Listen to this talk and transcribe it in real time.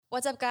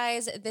What's up,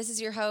 guys? This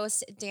is your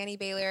host, Danny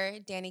Baylor,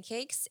 Danny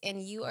Cakes,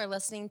 and you are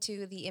listening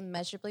to the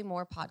Immeasurably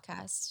More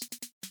podcast.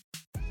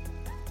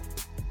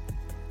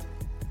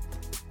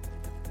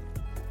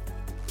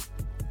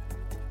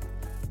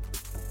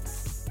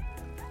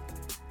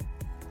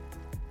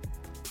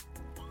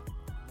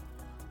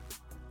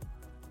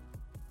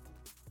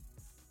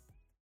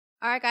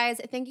 All right,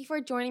 guys, thank you for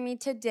joining me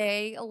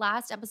today.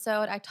 Last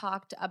episode, I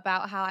talked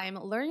about how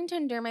I'm learning to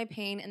endure my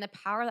pain and the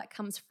power that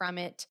comes from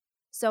it.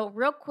 So,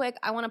 real quick,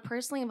 I want to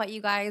personally invite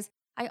you guys.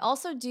 I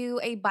also do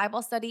a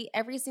Bible study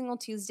every single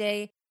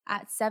Tuesday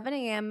at 7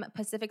 a.m.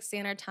 Pacific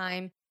Standard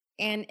Time.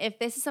 And if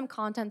this is some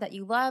content that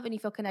you love and you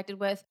feel connected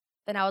with,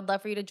 then I would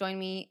love for you to join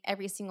me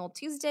every single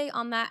Tuesday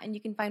on that. And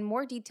you can find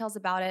more details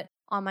about it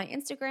on my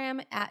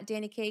Instagram at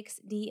Danny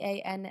Cakes,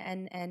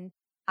 DANNNI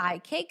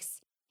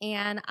Cakes.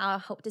 And I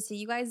hope to see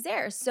you guys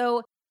there.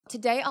 So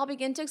today I'll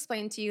begin to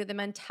explain to you the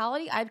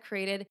mentality I've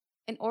created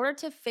in order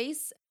to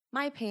face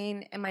my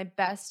pain and my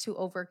best to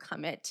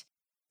overcome it.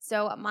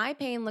 So my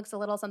pain looks a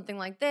little something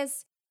like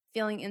this: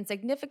 feeling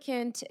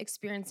insignificant,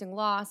 experiencing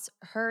loss,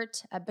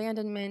 hurt,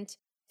 abandonment,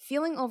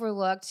 feeling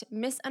overlooked,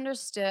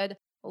 misunderstood,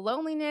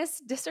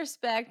 loneliness,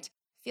 disrespect,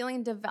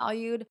 feeling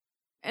devalued,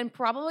 and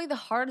probably the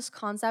hardest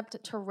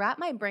concept to wrap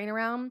my brain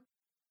around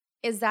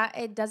is that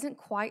it doesn't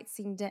quite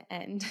seem to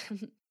end.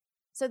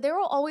 So there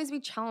will always be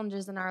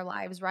challenges in our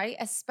lives, right?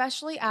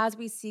 Especially as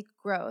we seek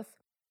growth.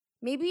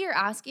 Maybe you're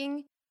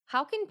asking,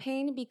 how can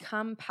pain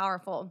become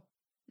powerful?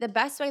 The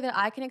best way that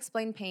I can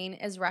explain pain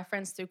is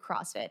referenced through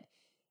CrossFit.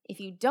 If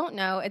you don't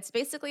know, it's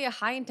basically a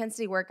high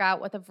intensity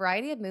workout with a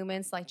variety of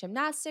movements like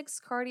gymnastics,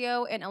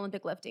 cardio, and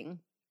Olympic lifting.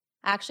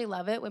 I actually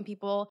love it when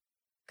people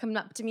come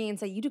up to me and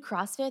say, "You do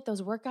CrossFit?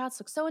 Those workouts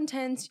look so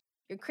intense.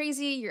 You're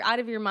crazy. You're out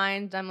of your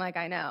mind." I'm like,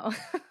 I know.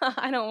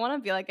 I don't want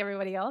to be like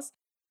everybody else.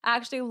 I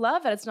actually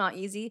love that it's not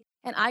easy,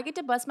 and I get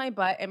to bust my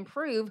butt and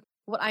prove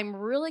what I'm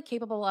really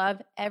capable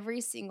of every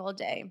single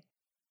day.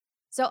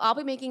 So I'll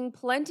be making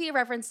plenty of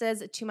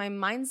references to my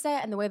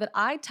mindset and the way that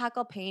I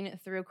tackle pain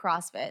through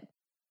CrossFit.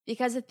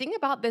 Because the thing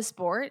about this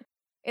sport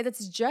is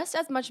it's just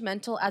as much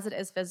mental as it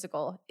is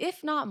physical,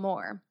 if not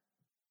more.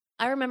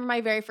 I remember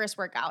my very first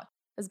workout.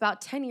 It was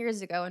about 10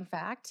 years ago, in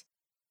fact,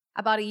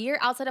 about a year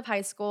outside of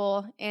high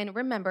school. And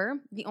remember,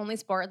 the only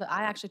sport that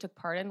I actually took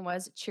part in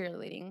was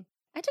cheerleading.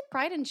 I took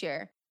pride in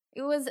cheer.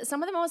 It was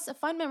some of the most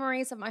fun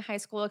memories of my high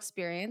school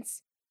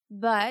experience,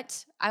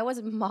 but I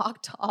was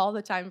mocked all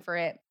the time for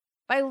it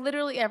by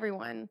literally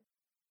everyone.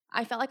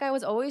 I felt like I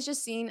was always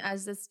just seen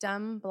as this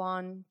dumb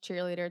blonde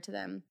cheerleader to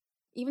them,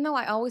 even though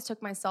I always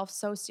took myself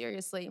so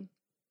seriously.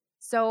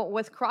 So,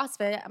 with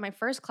CrossFit at my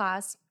first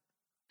class,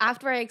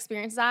 after I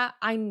experienced that,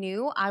 I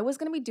knew I was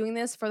going to be doing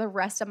this for the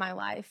rest of my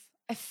life.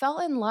 I fell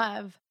in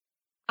love.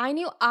 I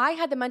knew I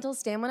had the mental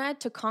stamina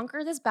to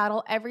conquer this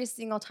battle every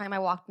single time I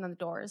walked in the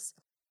doors.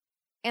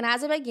 And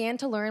as I began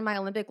to learn my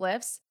Olympic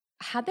lifts,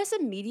 I had this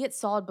immediate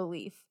solid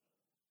belief: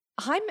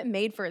 I'm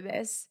made for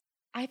this.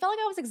 I felt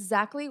like I was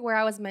exactly where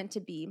I was meant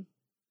to be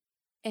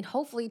and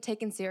hopefully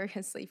taken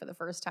seriously for the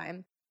first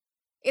time.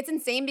 It's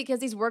insane because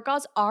these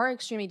workouts are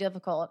extremely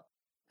difficult,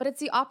 but it's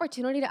the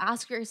opportunity to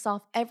ask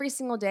yourself every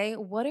single day,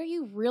 what are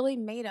you really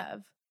made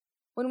of?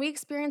 When we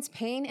experience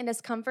pain and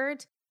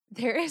discomfort,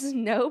 there is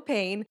no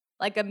pain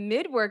like a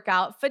mid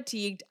workout,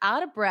 fatigued,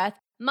 out of breath,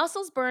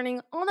 muscles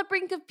burning, on the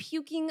brink of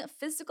puking,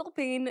 physical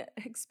pain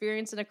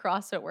experienced in a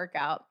CrossFit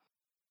workout.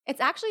 It's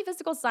actually a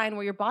physical sign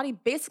where your body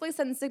basically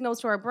sends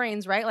signals to our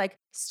brains, right? Like,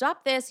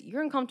 stop this,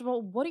 you're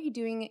uncomfortable, what are you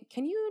doing?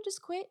 Can you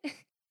just quit?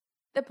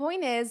 The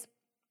point is,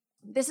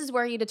 this is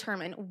where you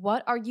determine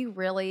what are you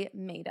really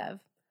made of.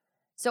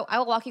 So I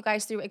will walk you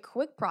guys through a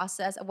quick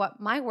process of what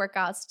my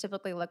workouts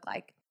typically look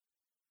like.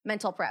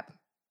 Mental prep.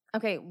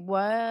 Okay,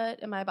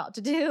 what am I about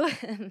to do?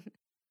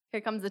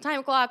 Here comes the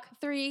time clock.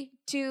 3,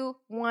 2,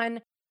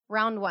 1,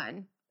 round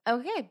one.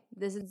 Okay,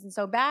 this isn't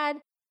so bad.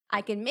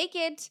 I can make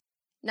it.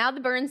 Now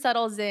the burn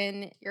settles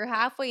in. You're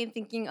halfway and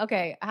thinking,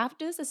 okay, I have to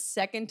do this a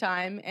second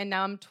time, and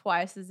now I'm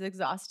twice as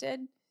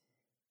exhausted.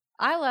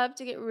 I love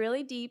to get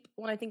really deep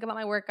when I think about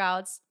my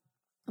workouts.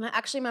 And I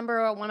actually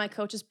remember one of my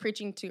coaches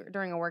preaching to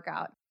during a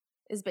workout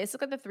is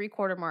basically the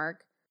 3/4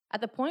 mark.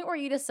 At the point where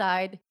you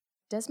decide,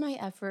 does my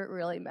effort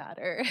really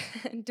matter?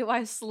 Do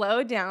I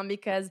slow down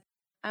because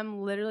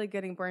I'm literally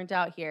getting burnt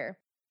out here?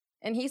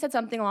 And he said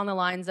something along the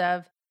lines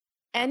of,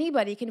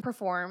 anybody can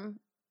perform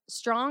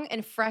strong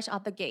and fresh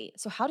out the gate.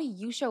 So how do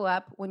you show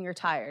up when you're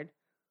tired?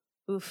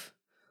 Oof.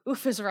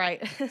 Oof is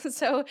right.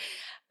 So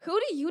who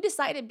do you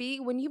decide to be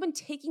when you've been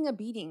taking a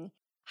beating?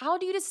 How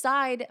do you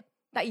decide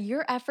that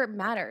your effort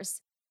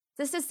matters?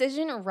 This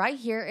decision right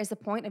here is the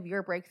point of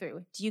your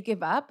breakthrough. Do you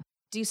give up?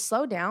 Do you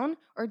slow down?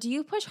 Or do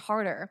you push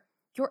harder?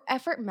 Your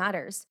effort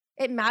matters.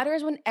 It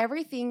matters when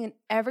everything and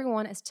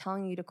everyone is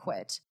telling you to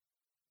quit.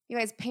 You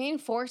guys, pain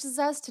forces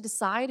us to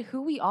decide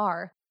who we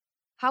are,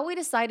 how we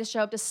decide to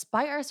show up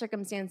despite our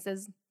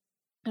circumstances,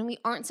 and we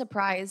aren't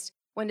surprised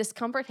when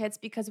discomfort hits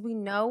because we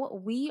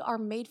know we are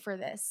made for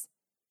this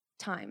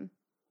time.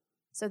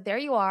 So there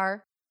you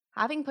are,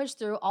 having pushed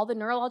through all the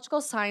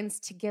neurological signs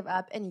to give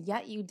up, and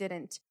yet you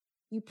didn't.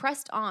 You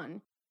pressed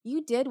on.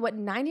 You did what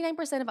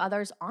 99% of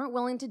others aren't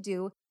willing to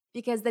do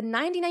because the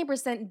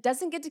 99%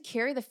 doesn't get to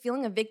carry the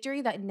feeling of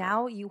victory that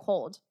now you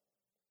hold.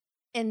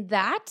 And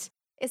that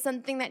is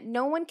something that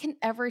no one can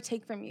ever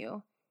take from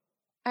you.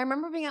 I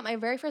remember being at my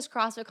very first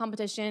CrossFit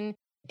competition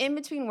in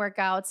between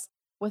workouts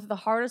with the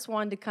hardest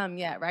one to come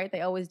yet, right?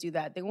 They always do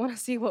that. They want to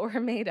see what we're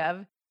made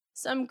of.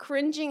 So I'm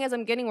cringing as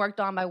I'm getting worked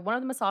on by one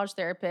of the massage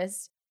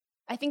therapists.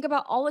 I think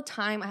about all the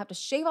time I have to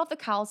shave off the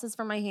calluses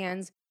from my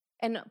hands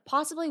and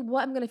possibly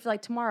what I'm going to feel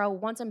like tomorrow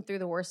once I'm through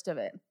the worst of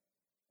it.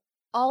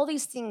 All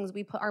these things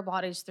we put our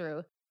bodies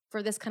through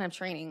for this kind of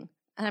training.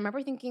 And I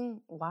remember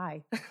thinking,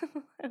 why?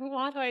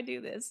 Why do I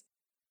do this?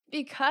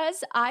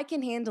 Because I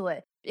can handle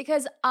it.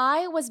 Because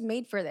I was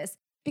made for this.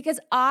 Because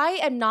I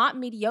am not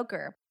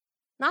mediocre.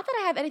 Not that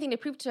I have anything to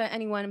prove to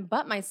anyone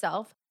but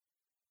myself,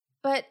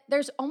 but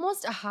there's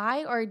almost a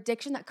high or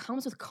addiction that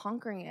comes with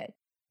conquering it.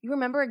 You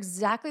remember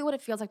exactly what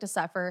it feels like to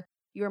suffer.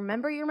 You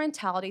remember your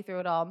mentality through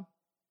it all.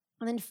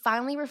 And then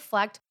finally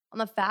reflect on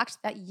the fact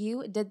that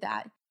you did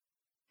that.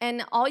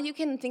 And all you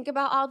can think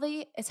about,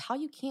 oddly, is how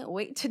you can't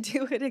wait to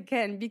do it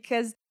again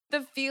because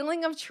the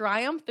feeling of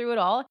triumph through it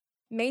all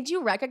made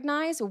you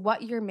recognize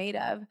what you're made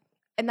of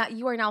and that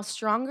you are now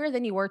stronger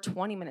than you were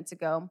 20 minutes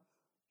ago.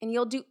 And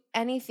you'll do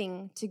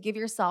anything to give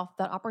yourself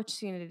that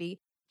opportunity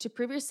to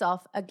prove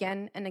yourself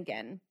again and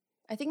again.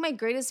 I think my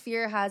greatest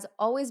fear has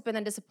always been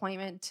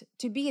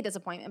to be a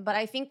disappointment, but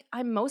I think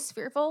I'm most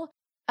fearful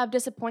of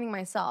disappointing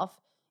myself.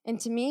 And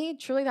to me,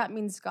 truly that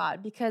means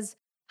God, because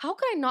how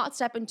could I not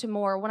step into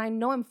more when I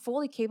know I'm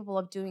fully capable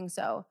of doing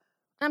so?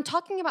 And I'm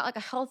talking about like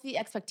a healthy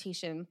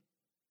expectation.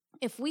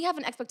 If we have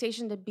an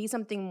expectation to be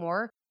something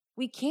more,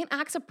 we can't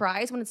act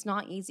surprised when it's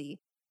not easy,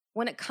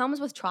 when it comes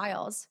with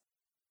trials.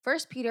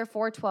 1 Peter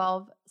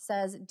 4:12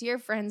 says, "Dear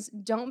friends,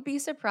 don't be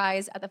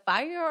surprised at the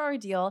fiery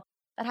ordeal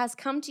that has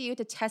come to you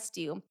to test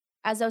you,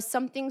 as though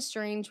something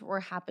strange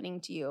were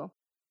happening to you.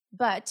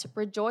 But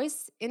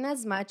rejoice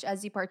inasmuch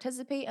as you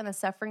participate in the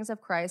sufferings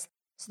of Christ,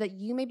 so that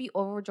you may be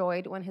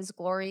overjoyed when his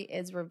glory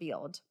is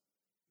revealed."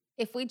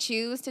 If we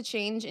choose to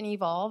change and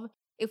evolve,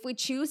 if we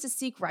choose to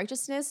seek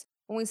righteousness,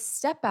 when we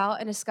step out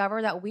and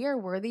discover that we are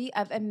worthy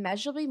of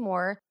immeasurably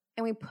more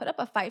and we put up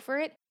a fight for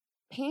it,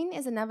 pain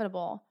is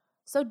inevitable.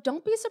 So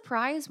don't be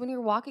surprised when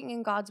you're walking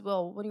in God's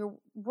will, when you're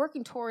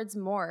working towards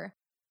more.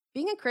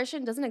 Being a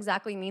Christian doesn't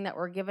exactly mean that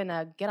we're given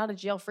a get out of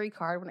jail free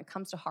card when it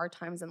comes to hard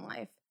times in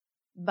life.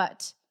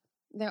 But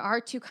there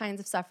are two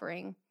kinds of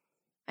suffering.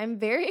 I'm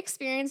very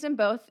experienced in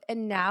both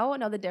and now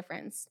know the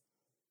difference.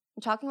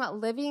 I'm talking about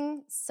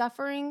living,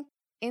 suffering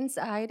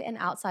inside and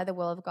outside the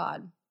will of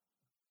God.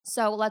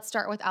 So let's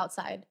start with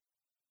outside.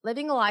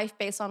 Living a life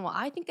based on what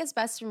I think is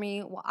best for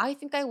me, what I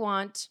think I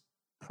want.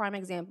 Prime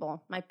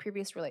example, my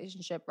previous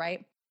relationship,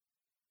 right?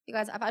 You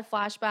guys, I've had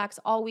flashbacks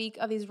all week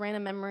of these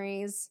random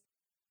memories,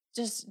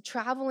 just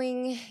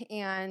traveling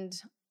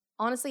and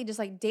honestly, just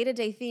like day to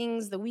day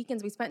things, the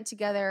weekends we spent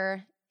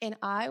together. And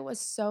I was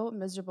so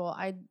miserable.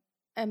 I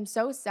am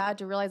so sad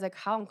to realize like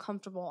how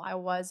uncomfortable I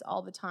was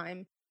all the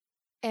time.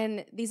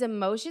 And these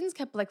emotions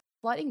kept like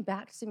flooding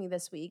back to me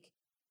this week.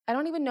 I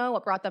don't even know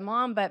what brought them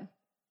on, but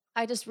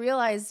I just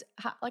realized,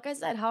 like I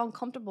said, how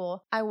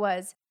uncomfortable I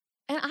was.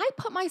 And I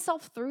put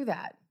myself through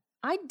that.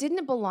 I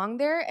didn't belong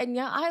there. And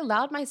yet I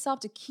allowed myself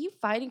to keep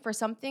fighting for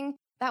something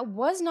that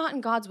was not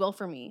in God's will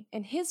for me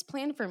and his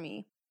plan for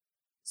me.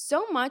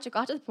 So much, it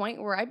got to the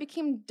point where I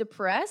became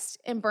depressed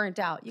and burnt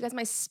out. You guys,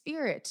 my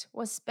spirit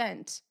was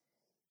spent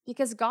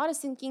because God is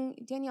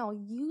thinking, Danielle,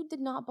 you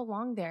did not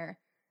belong there.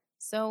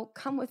 So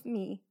come with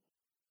me.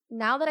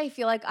 Now that I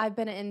feel like I've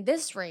been in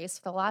this race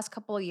for the last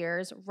couple of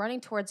years, running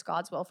towards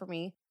God's will for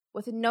me,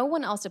 with no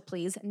one else to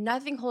please,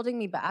 nothing holding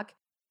me back,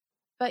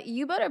 but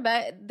you better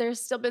bet there's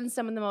still been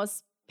some of the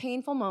most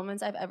painful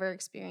moments I've ever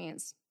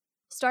experienced.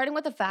 Starting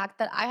with the fact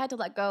that I had to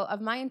let go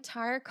of my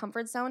entire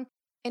comfort zone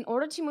in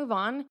order to move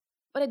on,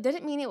 but it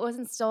didn't mean it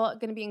wasn't still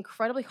going to be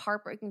incredibly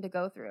heartbreaking to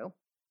go through.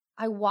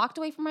 I walked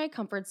away from my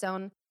comfort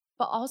zone,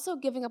 but also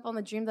giving up on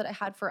the dream that I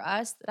had for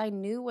us that I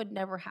knew would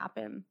never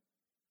happen.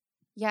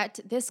 Yet,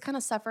 this kind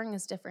of suffering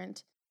is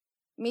different.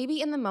 Maybe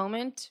in the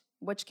moment,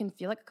 which can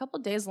feel like a couple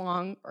days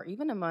long, or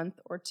even a month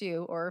or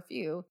two or a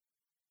few,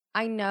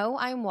 I know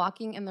I'm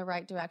walking in the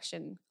right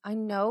direction. I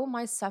know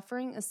my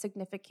suffering is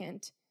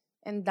significant,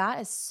 and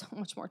that is so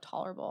much more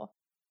tolerable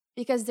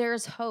because there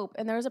is hope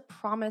and there is a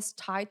promise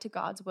tied to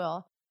God's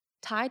will,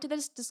 tied to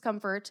this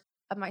discomfort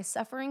of my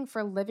suffering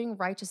for living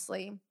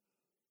righteously.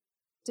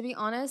 To be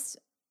honest,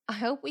 I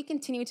hope we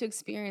continue to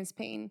experience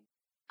pain.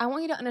 I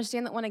want you to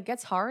understand that when it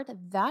gets hard,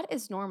 that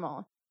is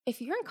normal.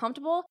 If you're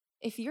uncomfortable,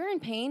 if you're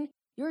in pain,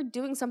 you're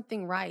doing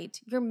something right.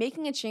 You're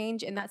making a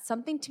change, and that's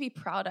something to be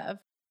proud of.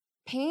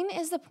 Pain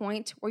is the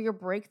point where your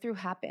breakthrough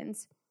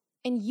happens,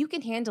 and you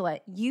can handle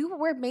it. You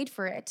were made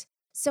for it.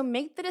 So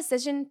make the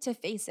decision to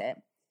face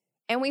it.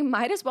 And we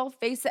might as well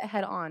face it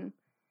head on.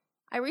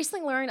 I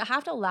recently learned I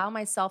have to allow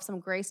myself some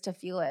grace to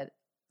feel it.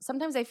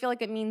 Sometimes I feel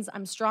like it means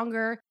I'm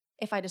stronger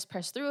if I just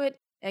press through it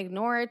and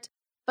ignore it.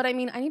 But I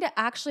mean, I need to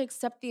actually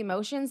accept the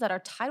emotions that are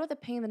tied with the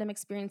pain that I'm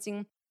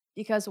experiencing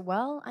because,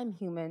 well, I'm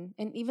human.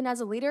 And even as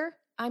a leader,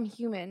 I'm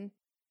human.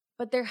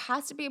 But there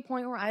has to be a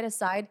point where I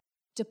decide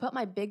to put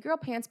my big girl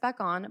pants back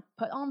on,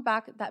 put on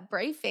back that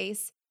brave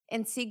face,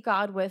 and see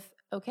God with,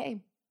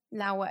 okay,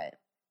 now what?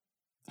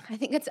 I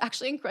think it's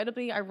actually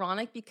incredibly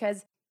ironic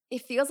because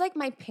it feels like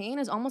my pain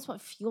is almost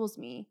what fuels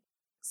me.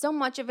 So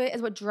much of it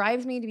is what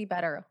drives me to be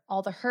better.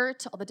 All the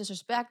hurt, all the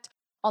disrespect,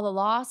 all the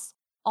loss,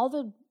 all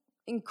the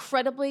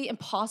incredibly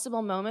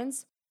impossible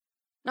moments.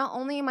 Not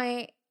only am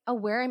I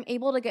aware I'm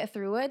able to get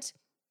through it,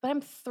 but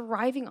I'm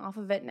thriving off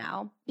of it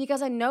now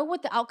because I know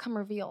what the outcome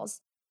reveals.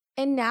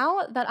 And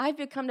now that I've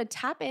become to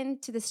tap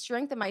into the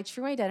strength of my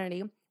true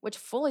identity, which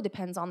fully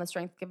depends on the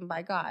strength given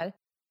by God,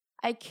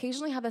 I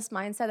occasionally have this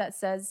mindset that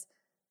says,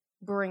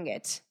 bring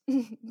it,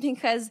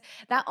 because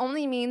that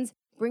only means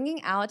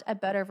bringing out a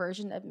better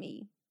version of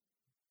me.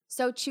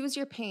 So choose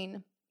your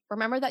pain.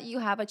 Remember that you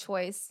have a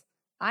choice.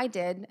 I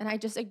did, and I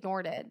just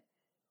ignored it.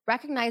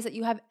 Recognize that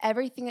you have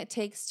everything it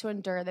takes to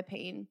endure the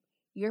pain.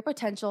 Your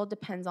potential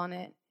depends on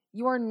it.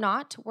 You are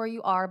not where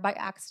you are by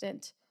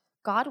accident.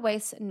 God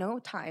wastes no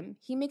time,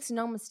 He makes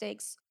no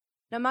mistakes.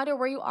 No matter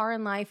where you are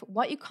in life,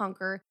 what you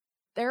conquer,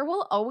 there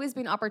will always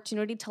be an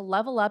opportunity to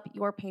level up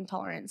your pain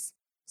tolerance.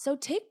 So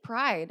take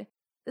pride.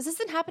 This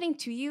isn't happening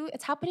to you,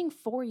 it's happening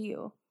for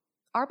you.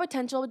 Our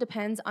potential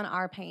depends on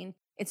our pain.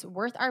 It's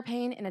worth our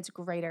pain and it's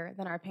greater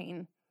than our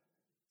pain.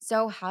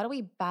 So, how do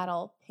we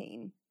battle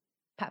pain?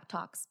 Pep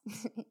talks.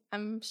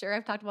 I'm sure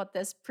I've talked about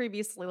this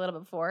previously a little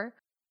before.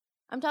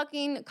 I'm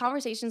talking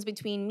conversations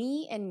between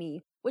me and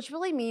me, which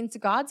really means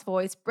God's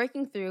voice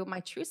breaking through my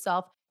true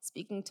self,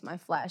 speaking to my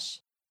flesh.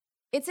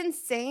 It's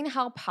insane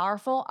how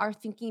powerful our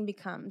thinking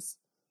becomes.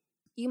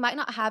 You might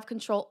not have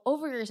control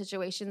over your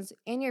situations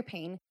and your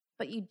pain,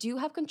 but you do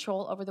have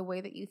control over the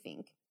way that you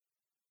think.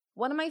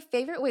 One of my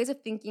favorite ways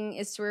of thinking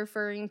is to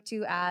referring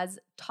to as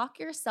talk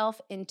yourself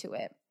into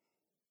it.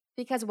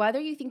 Because whether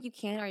you think you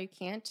can or you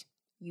can't,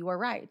 you are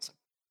right.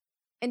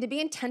 And to be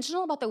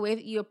intentional about the way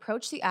that you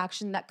approach the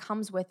action that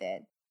comes with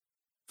it.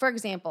 For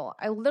example,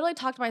 I literally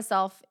talked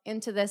myself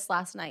into this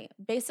last night,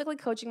 basically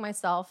coaching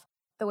myself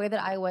the way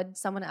that I would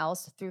someone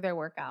else through their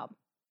workout.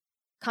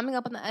 Coming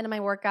up on the end of my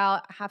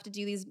workout, I have to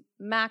do these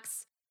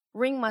max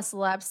ring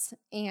muscle ups,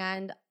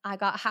 and I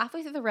got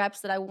halfway through the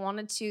reps that I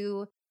wanted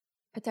to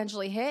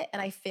potentially hit,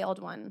 and I failed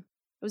one.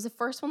 It was the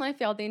first one that I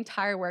failed the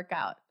entire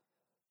workout.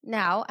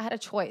 Now I had a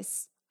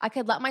choice. I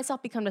could let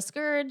myself become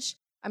discouraged.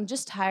 I'm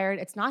just tired.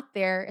 It's not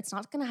there. It's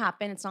not going to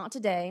happen. It's not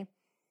today.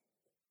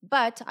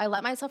 But I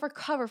let myself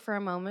recover for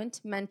a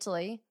moment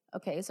mentally.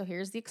 Okay, so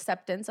here's the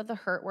acceptance of the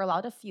hurt we're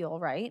allowed to feel,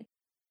 right?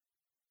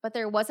 But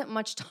there wasn't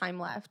much time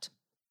left.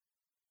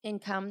 In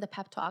come the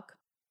pep talk.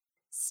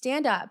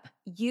 Stand up.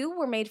 You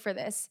were made for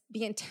this.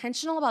 Be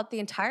intentional about the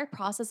entire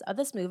process of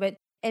this movement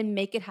and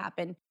make it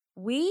happen.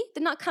 We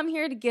did not come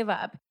here to give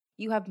up.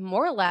 You have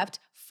more left.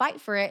 Fight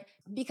for it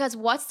because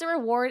what's the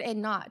reward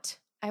and not?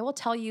 I will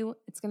tell you,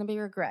 it's going to be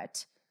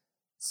regret.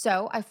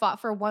 So I fought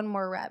for one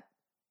more rep.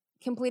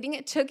 Completing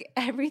it took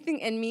everything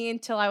in me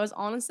until I was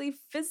honestly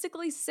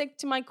physically sick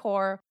to my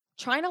core,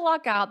 trying to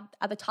lock out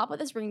at the top of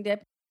this ring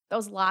dip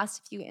those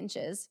last few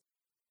inches.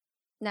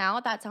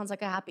 Now that sounds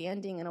like a happy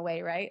ending in a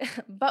way, right?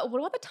 But what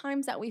about the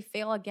times that we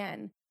fail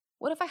again?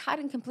 What if I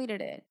hadn't completed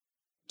it?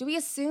 Do we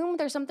assume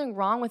there's something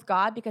wrong with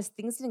God because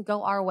things didn't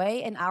go our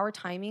way in our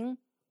timing?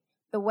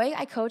 The way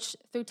I coach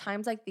through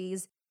times like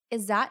these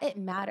is that it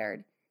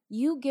mattered.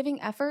 You giving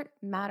effort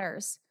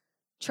matters.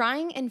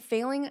 Trying and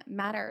failing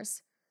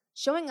matters.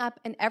 Showing up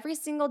in every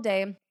single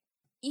day,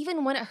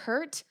 even when it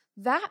hurt,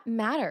 that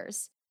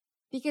matters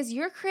because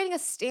you're creating a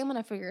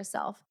stamina for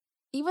yourself.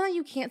 Even though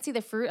you can't see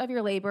the fruit of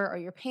your labor or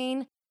your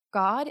pain,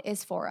 God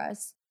is for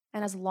us.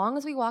 And as long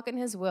as we walk in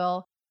His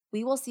will,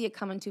 we will see it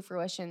come into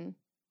fruition.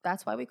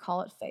 That's why we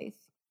call it faith.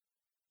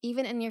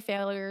 Even in your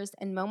failures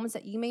and moments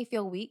that you may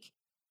feel weak,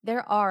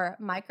 there are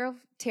micro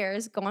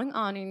tears going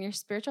on in your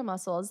spiritual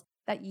muscles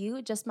that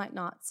you just might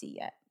not see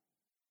yet.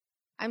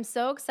 I'm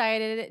so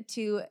excited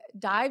to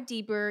dive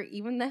deeper,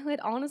 even though it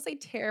honestly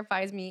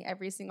terrifies me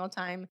every single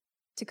time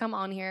to come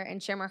on here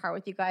and share my heart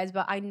with you guys.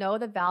 But I know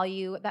the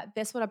value that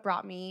this would have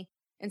brought me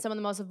in some of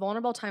the most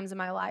vulnerable times in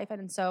my life.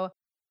 And so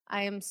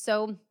I am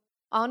so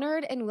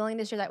honored and willing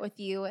to share that with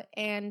you.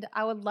 And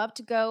I would love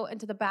to go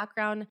into the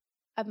background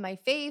of my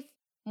faith,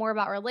 more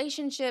about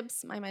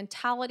relationships, my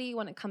mentality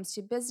when it comes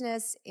to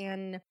business,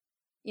 and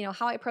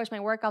how I approach my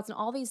workouts and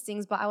all these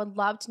things. But I would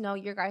love to know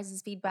your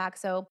guys' feedback.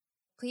 So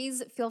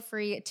please feel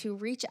free to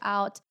reach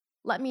out.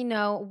 Let me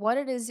know what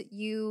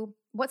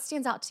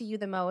stands out to you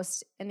the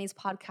most in these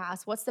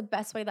podcasts. What's the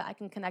best way that I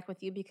can connect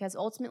with you? Because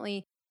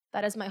ultimately,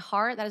 that is my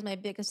heart. That is my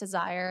biggest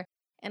desire.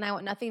 And I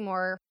want nothing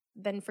more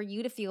than for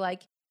you to feel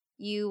like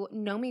you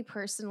know me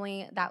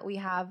personally, that we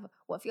have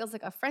what feels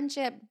like a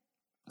friendship.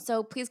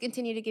 So please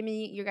continue to give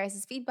me your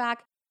guys'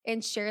 feedback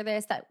and share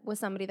this with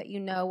somebody that you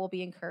know will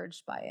be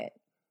encouraged by it.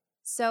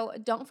 So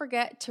don't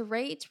forget to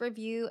rate,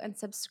 review, and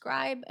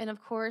subscribe. And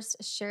of course,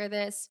 share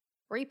this,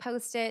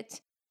 repost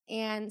it.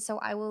 And so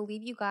I will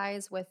leave you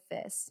guys with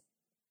this.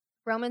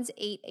 Romans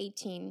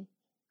 8:18.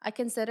 I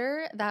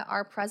consider that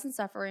our present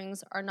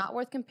sufferings are not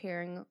worth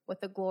comparing with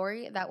the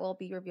glory that will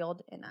be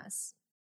revealed in us.